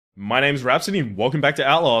My name's Rhapsody and welcome back to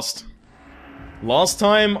Outlast. Last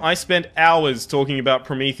time I spent hours talking about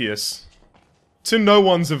Prometheus. To no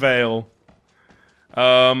one's avail.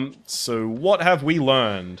 So what have we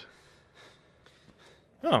learned?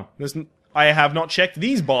 Oh, I have not checked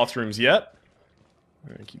these bathrooms yet.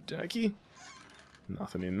 Okie dokie.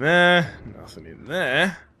 Nothing in there, nothing in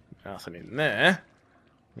there, nothing in there.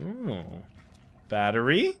 Oh.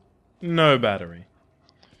 Battery? No battery.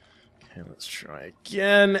 Okay, let's try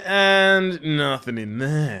again, and nothing in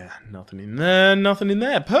there. Nothing in there, nothing in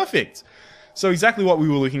there. Perfect! So exactly what we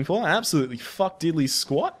were looking for. Absolutely fuck diddly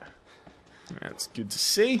squat. That's good to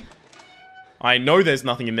see. I know there's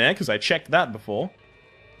nothing in there, because I checked that before.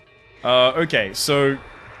 Okay, so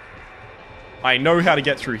I know how to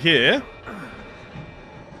get through here.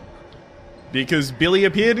 Because Billy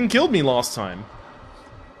appeared and killed me last time.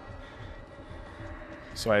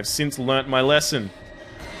 So I have since learnt my lesson.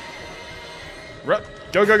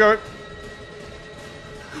 Go, go, go!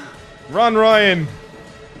 Run, Ryan!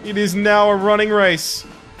 It is now a running race.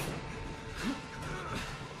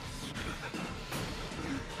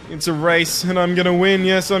 It's a race, and I'm gonna win.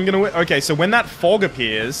 Yes, I'm gonna win. Okay, so when that fog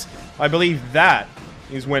appears, I believe that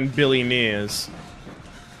is when Billy nears.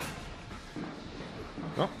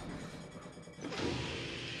 Oh.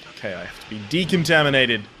 Okay, I have to be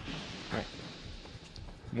decontaminated. Right.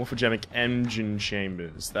 Morphogenic engine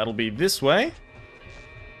chambers. That'll be this way.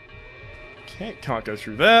 Okay, can't go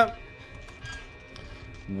through there.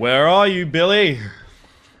 Where are you, Billy?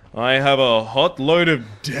 I have a hot load of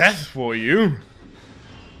death for you.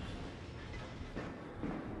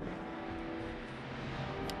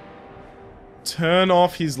 Turn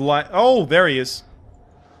off his light. Oh, there he is.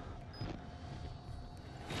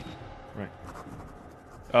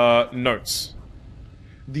 Right. Notes.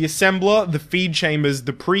 The assembler, the feed chambers,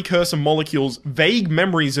 the precursor molecules, vague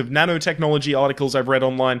memories of nanotechnology articles I've read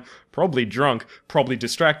online, probably drunk, probably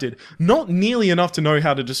distracted, not nearly enough to know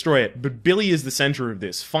how to destroy it, but Billy is the center of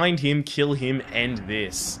this. Find him, kill him, end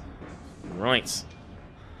this. Right.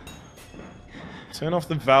 Turn off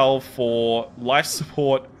the valve for life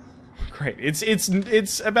support. Great.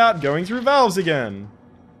 It's about going through valves again.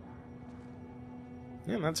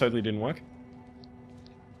 Yeah, that totally didn't work.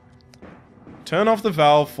 Turn off the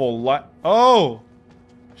valve for light. Oh!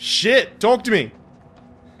 Shit! Talk to me!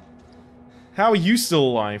 How are you still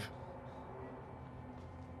alive?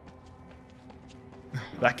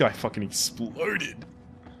 That guy fucking exploded.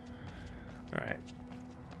 Alright.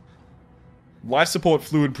 Life support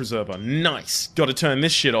fluid preserver. Nice! Gotta turn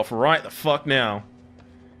this shit off right the fuck now.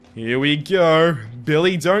 Here we go.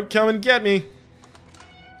 Billy, don't come and get me.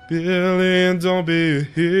 Billy, don't be a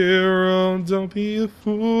hero, don't be a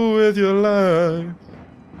fool with your life.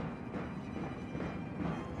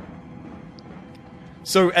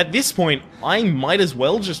 So at this point, I might as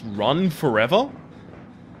well just run forever.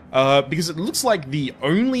 Because it looks like the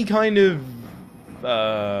only kind of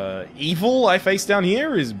evil I face down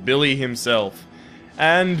here is Billy himself.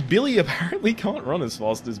 And Billy apparently can't run as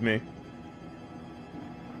fast as me.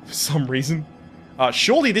 For some reason.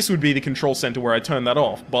 Surely this would be the control center where I turn that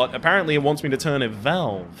off, but apparently it wants me to turn a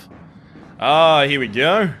valve. Ah, here we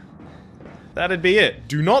go. That'd be it.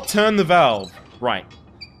 Do not turn the valve. Right.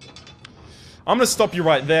 I'm gonna stop you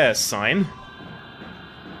right there, sign.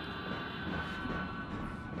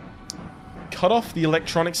 Cut off the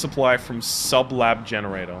electronic supply from sub-lab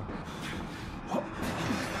generator.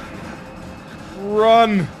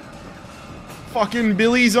 Run! Fucking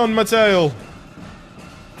Billy's on my tail.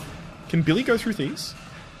 Can Billy go through these?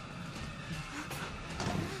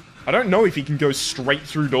 I don't know if he can go straight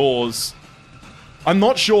through doors. I'm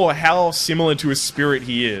not sure how similar to a spirit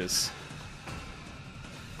he is.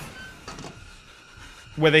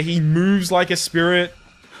 Whether he moves like a spirit,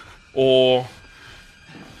 or...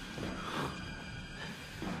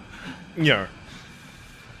 you know.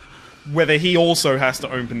 Whether he also has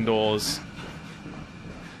to open doors.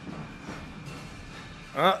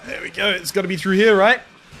 There we go. It's got to be through here, right?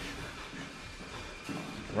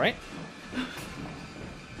 Right?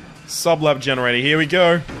 Sublab generator, here we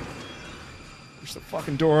go. Push the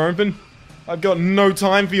fucking door open. I've got no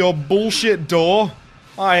time for your bullshit door.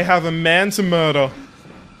 I have a man to murder.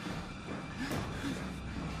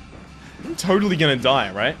 I'm totally gonna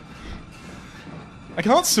die, right? I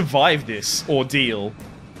can't survive this ordeal.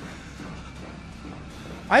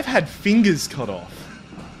 I've had fingers cut off.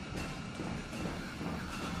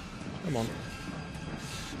 Come on.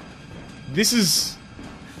 This is...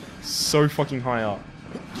 so fucking high up.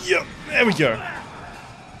 Yep, there we go.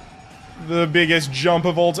 The biggest jump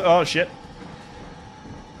of all time. Oh, shit.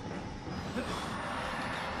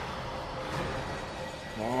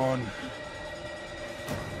 Come on.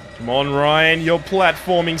 Come on, Ryan. Your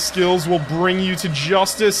platforming skills will bring you to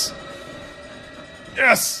justice.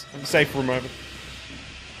 Yes! I'm safe for a moment.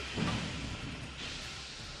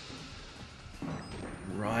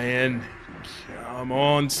 Ryan, come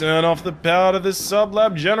on, turn off the power to the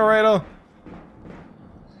sublab generator.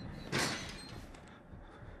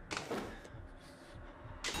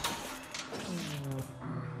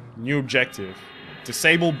 New objective.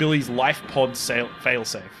 Disable Billy's life pod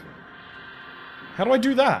failsafe. How do I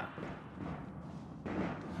do that?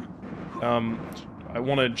 I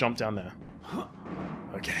want to jump down there.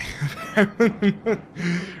 Okay.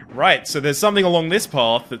 Right, so there's something along this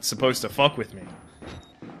path that's supposed to fuck with me.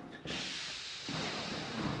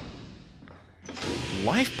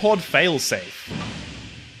 Life pod failsafe.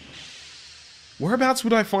 Whereabouts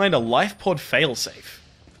would I find a life pod failsafe?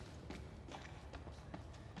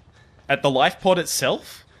 At the life pod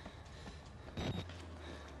itself?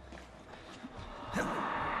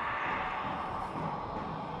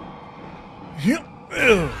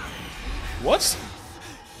 What?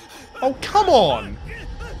 Oh, come on!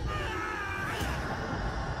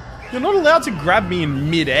 You're not allowed to grab me in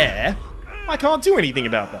mid-air. I can't do anything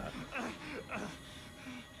about that.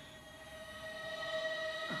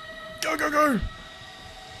 Go, go, go!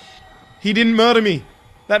 He didn't murder me.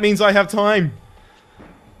 That means I have time.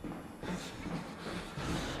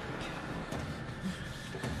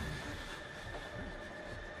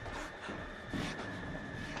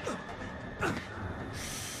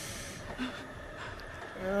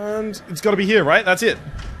 And it's got to be here, right? That's it.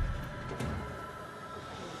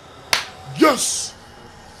 Yes!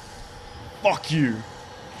 Fuck you.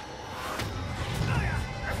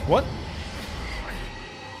 What?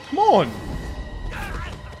 Come on.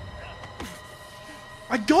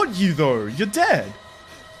 I got you, though. You're dead.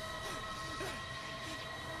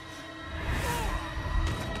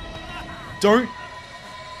 Don't...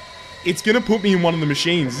 It's gonna put me in one of the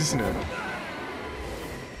machines, isn't it?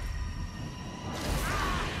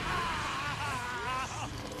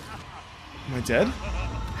 Am I dead?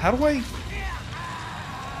 How do I...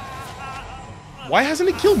 Why hasn't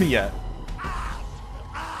it killed me yet?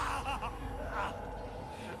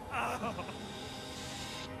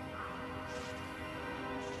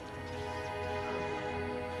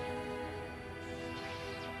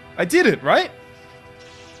 I did it, right?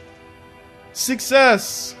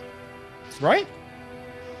 Success! Right?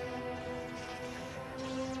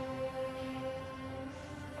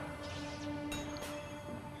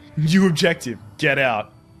 New objective. Get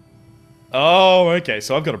out. Oh, okay.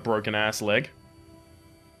 So I've got a broken ass leg.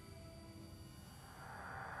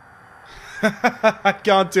 I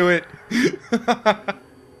can't do it.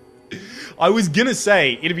 I was gonna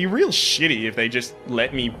say, it'd be real shitty if they just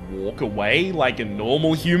let me walk away like a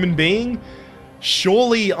normal human being.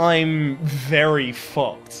 Surely I'm very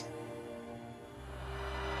fucked.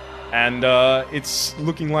 And, it's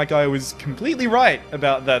looking like I was completely right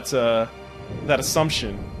about that, that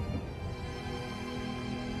assumption.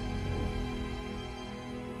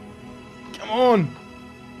 Come on!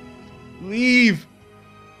 Leave!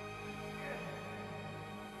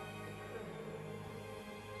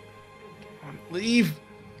 Come on, leave!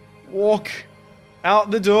 Walk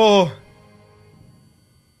out the door!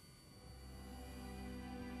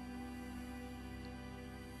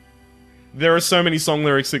 There are so many song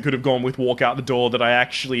lyrics that could have gone with walk out the door that I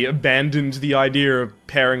actually abandoned the idea of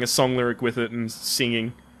pairing a song lyric with it and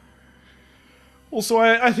singing. Also,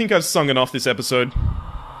 I think I've sung enough this episode.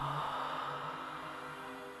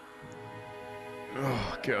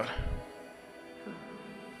 Oh, God.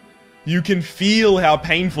 You can feel how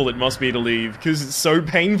painful it must be to leave, because it's so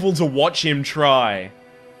painful to watch him try.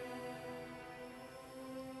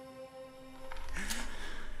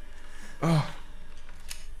 Oh.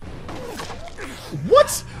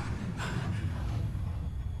 What?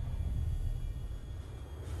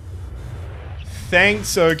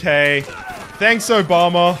 Thanks, okay. Thanks,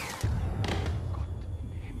 Obama.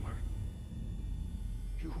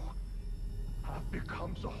 You have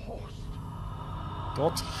become the host.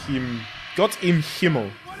 Gott im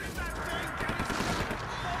Himmel.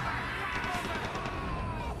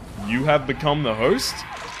 You have become the host?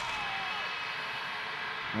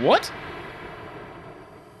 What?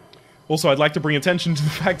 Also, I'd like to bring attention to the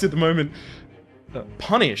fact at the moment...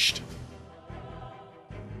 punished.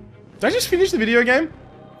 Did I just finish the video game?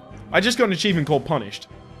 I just got an achievement called Punished.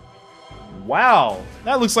 Wow,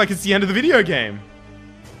 that looks like it's the end of the video game.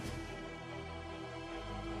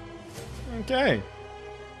 Okay.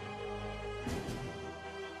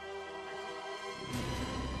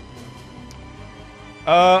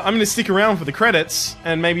 I'm gonna stick around for the credits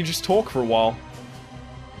and maybe just talk for a while.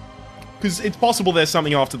 because it's possible there's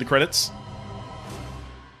something after the credits.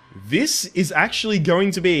 This is actually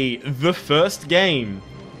going to be the first game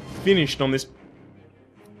finished on this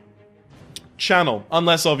channel,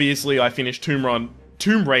 unless obviously I finish Tomb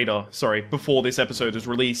Raider, sorry, before this episode is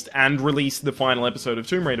released, and release the final episode of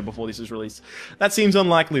Tomb Raider before this is released. That seems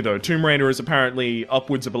unlikely though. Tomb Raider is apparently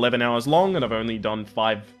upwards of 11 hours long, and I've only done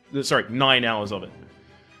 9 hours of it.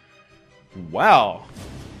 Wow.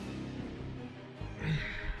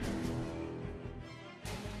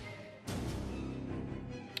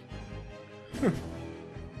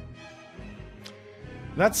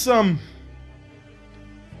 That's, I'm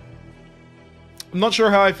not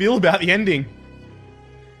sure how I feel about the ending.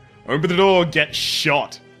 Open the door, get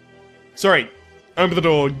shot. Sorry, open the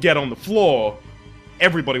door, get on the floor.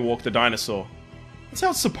 Everybody walk the dinosaur. That's how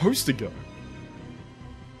it's supposed to go.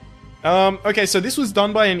 Okay, so this was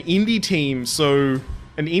done by an indie team, so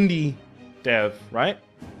an indie dev, right?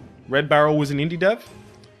 Red Barrel was an indie dev?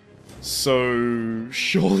 So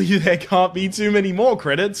surely there can't be too many more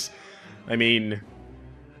credits. I mean,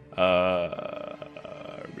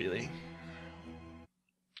 really?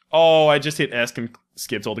 Oh, I just hit S and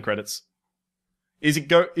skipped all the credits. If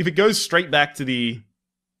it goes straight back to the...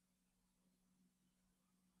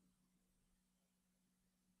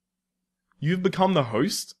 You've become the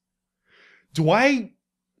host? Do I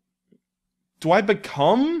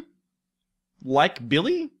become like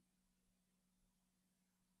Billy?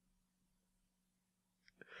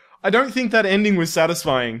 I don't think that ending was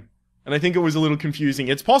satisfying, and I think it was a little confusing.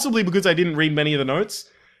 It's possibly because I didn't read many of the notes,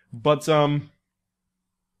 but,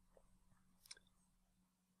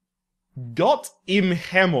 Gott im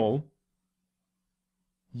Himmel,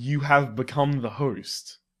 you have become the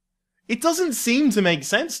host. It doesn't seem to make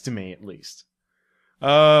sense to me, at least.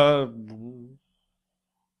 Hopefully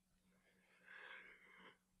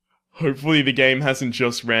the game hasn't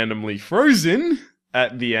just randomly frozen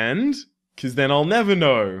at the end, because then I'll never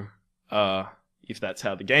know, if that's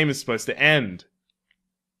how the game is supposed to end.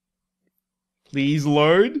 Please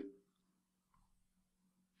load.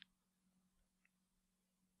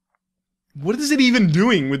 What is it even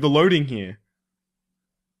doing with the loading here?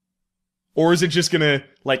 Or is it just gonna,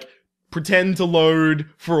 like, pretend to load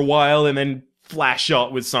for a while and then flash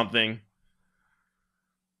up with something?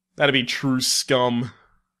 That'd be true scum.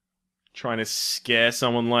 Trying to scare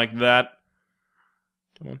someone like that.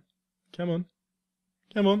 Come on. Come on.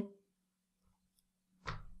 Come on.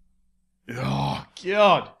 Oh,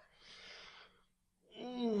 God.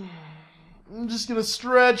 I'm just gonna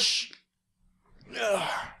stretch. Ugh.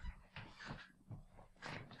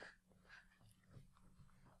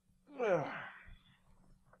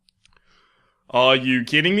 Are you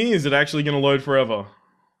kidding me? Is it actually going to load forever?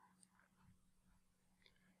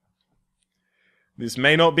 This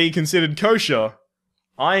may not be considered kosher.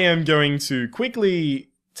 I am going to quickly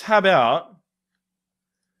tab out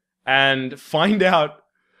and find out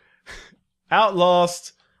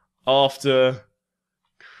Outlast after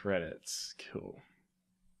credits. Cool.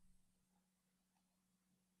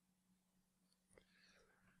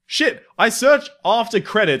 Shit, I search after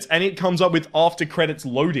credits and it comes up with after credits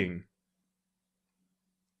loading.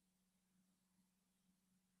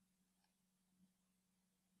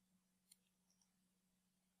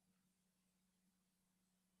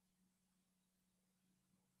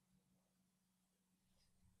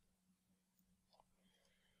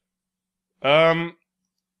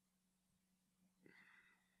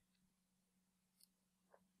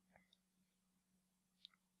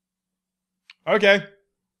 Okay.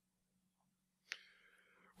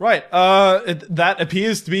 Right, that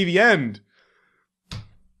appears to be the end.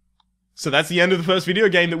 So that's the end of the first video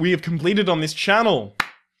game that we have completed on this channel.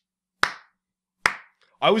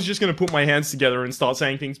 I was just gonna put my hands together and start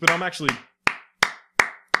saying things, but I'm actually...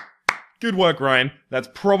 Good work, Ryan. That's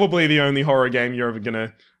probably the only horror game you're ever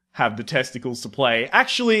gonna have the testicles to play.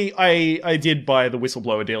 Actually, I did buy the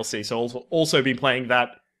Whistleblower DLC, so I'll also be playing that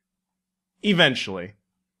eventually.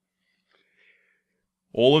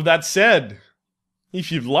 All of that said,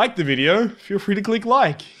 if you've liked the video, feel free to click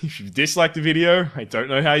like. If you've disliked the video, I don't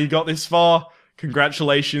know how you got this far.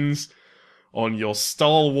 Congratulations on your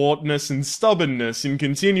stalwartness and stubbornness in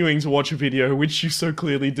continuing to watch a video which you so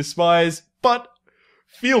clearly despise, but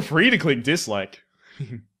feel free to click dislike.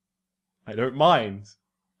 I don't mind.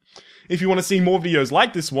 If you want to see more videos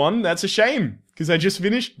like this one, that's a shame, because I just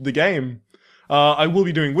finished the game. I will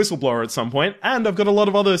be doing Whistleblower at some point, and I've got a lot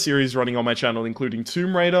of other series running on my channel, including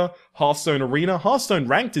Tomb Raider, Hearthstone Arena. Hearthstone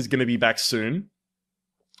Ranked is going to be back soon.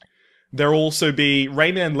 There'll also be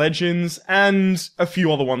Rayman Legends, and a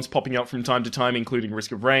few other ones popping up from time to time, including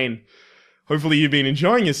Risk of Rain. Hopefully you've been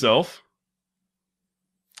enjoying yourself.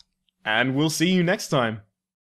 And we'll see you next time.